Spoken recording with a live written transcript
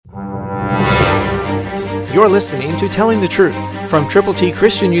You're listening to Telling the Truth from Triple T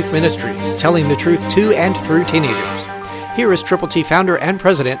Christian Youth Ministries, telling the truth to and through teenagers. Here is Triple T founder and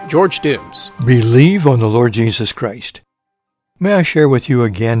president, George Dooms. Believe on the Lord Jesus Christ. May I share with you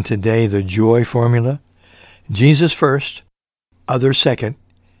again today the joy formula? Jesus first, others second,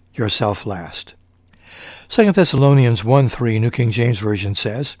 yourself last. 2 Thessalonians 1:3, New King James Version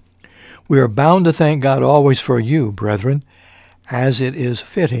says, "We are bound to thank God always for you, brethren, as it is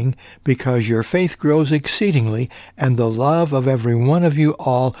fitting, because your faith grows exceedingly, and the love of every one of you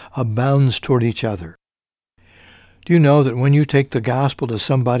all abounds toward each other." Do you know that when you take the gospel to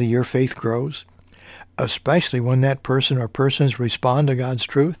somebody, your faith grows? Especially when that person or persons respond to God's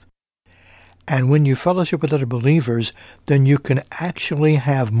truth? And when you fellowship with other believers, then you can actually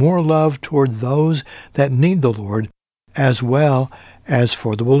have more love toward those that need the Lord, as well as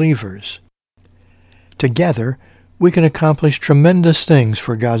for the believers. Together, we can accomplish tremendous things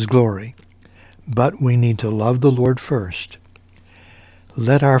for God's glory, but we need to love the Lord first.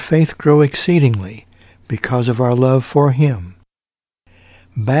 Let our faith grow exceedingly because of our love for Him.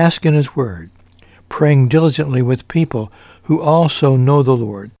 Bask in His Word, praying diligently with people who also know the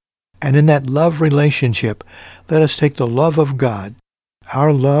Lord. And in that love relationship, let us take the love of God,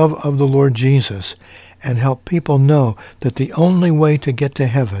 our love of the Lord Jesus, and help people know that the only way to get to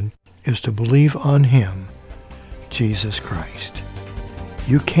heaven is to believe on Him, Jesus Christ.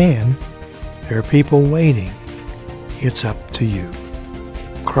 You can. There are people waiting. It's up to you.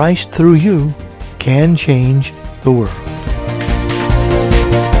 Christ through you can change the world.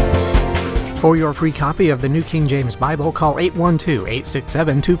 For your free copy of the New King James Bible, call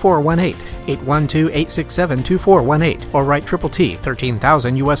 812-867-2418, 812-867-2418, or write Triple T,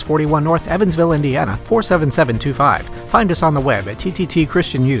 13,000 U.S. 41 North, Evansville, Indiana, 47725. Find us on the web at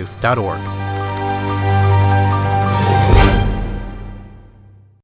tttchristianyouth.org.